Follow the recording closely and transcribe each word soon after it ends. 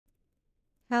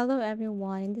Hello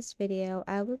everyone, in this video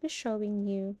I will be showing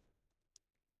you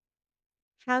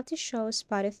how to show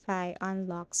Spotify on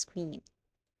lock screen.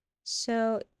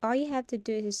 So all you have to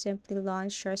do is simply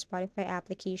launch your Spotify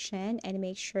application and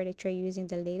make sure that you're using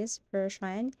the latest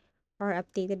version or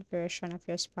updated version of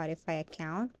your Spotify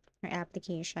account or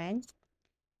application.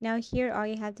 Now here all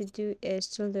you have to do is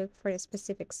to look for a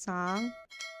specific song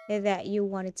that you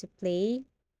wanted to play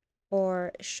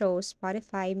or show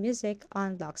Spotify music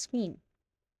on lock screen.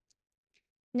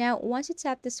 Now, once you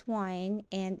tap this one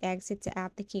and exit the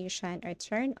application or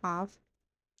turn off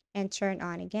and turn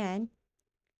on again,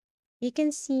 you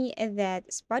can see that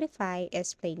Spotify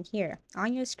is playing here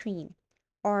on your screen,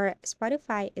 or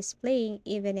Spotify is playing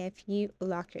even if you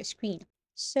lock your screen.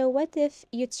 So, what if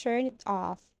you turn it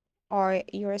off or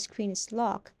your screen is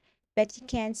locked, but you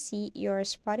can't see your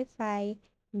Spotify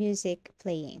music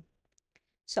playing?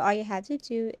 So, all you have to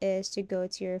do is to go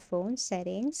to your phone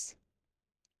settings.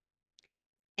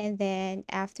 And then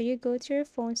after you go to your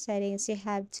phone settings, you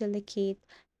have to locate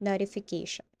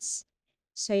notifications.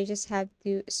 So you just have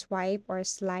to swipe or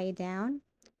slide down,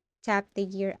 tap the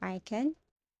gear icon,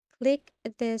 click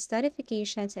this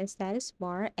notifications and status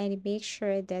bar, and make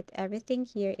sure that everything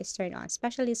here is turned on,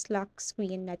 especially lock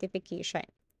screen notification.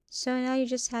 So now you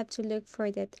just have to look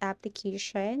for that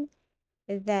application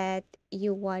that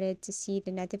you wanted to see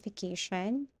the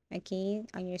notification, okay,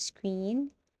 on your screen.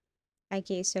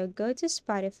 Okay, so go to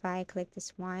Spotify, click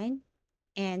this one,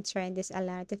 and turn this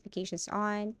allow notifications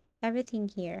on, everything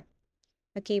here.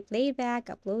 Okay, playback,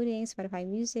 uploading, Spotify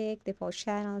music, default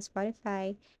channel,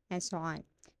 Spotify, and so on.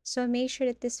 So make sure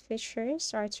that these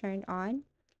features are turned on,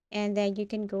 and then you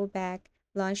can go back,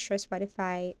 launch your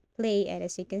Spotify, play, and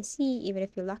as you can see, even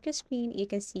if you lock your screen, you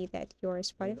can see that your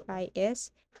Spotify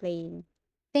is playing.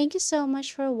 Thank you so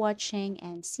much for watching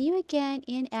and see you again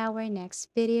in our next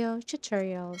video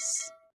tutorials.